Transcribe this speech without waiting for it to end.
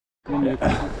Then you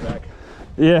can push back.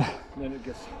 Yeah. And then it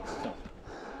gets tough.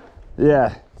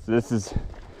 Yeah. So this is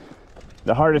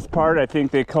the hardest part. I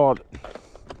think they call it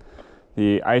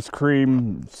the ice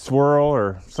cream swirl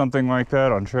or something like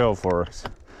that on trail forks.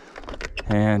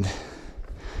 And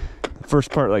the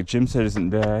first part, like Jim said, isn't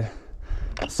bad.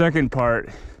 Second part,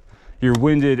 you're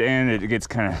winded and it gets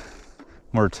kind of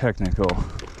more technical.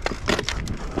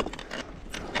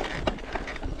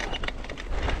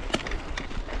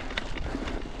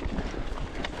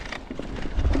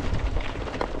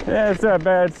 Yeah, it's not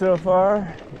bad so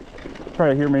far.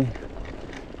 Probably hear me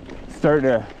starting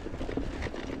to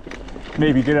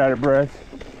maybe get out of breath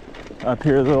up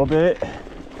here a little bit.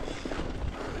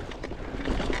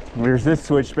 There's this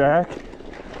switchback.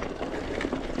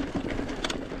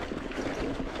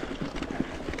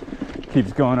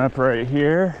 Keeps going up right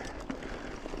here.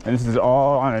 And this is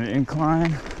all on an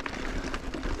incline.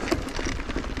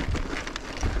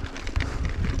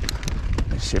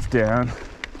 Shift down.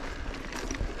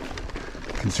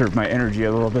 Conserve my energy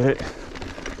a little bit.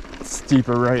 It's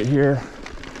steeper right here.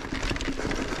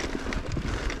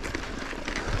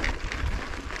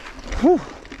 Whew.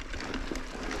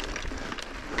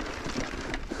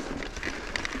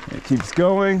 It keeps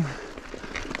going.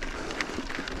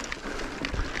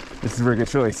 This is where it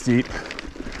gets really steep.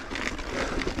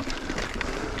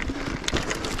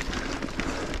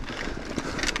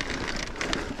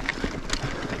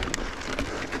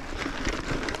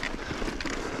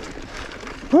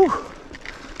 Whew.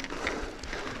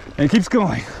 And it keeps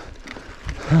going.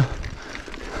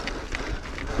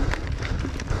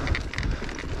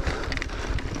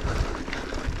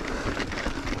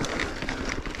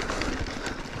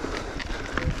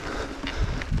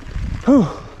 Whew.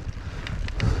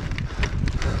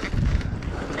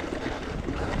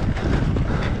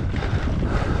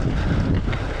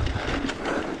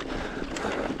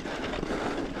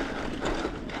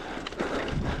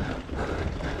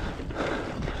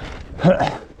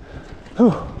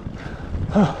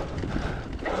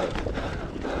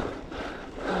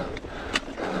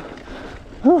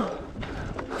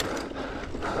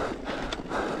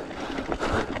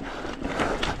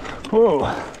 Whoa.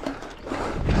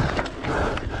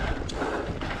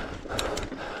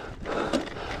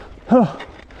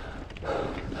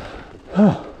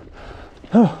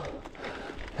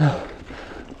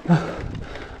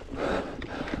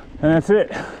 And that's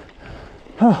it.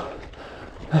 Oh.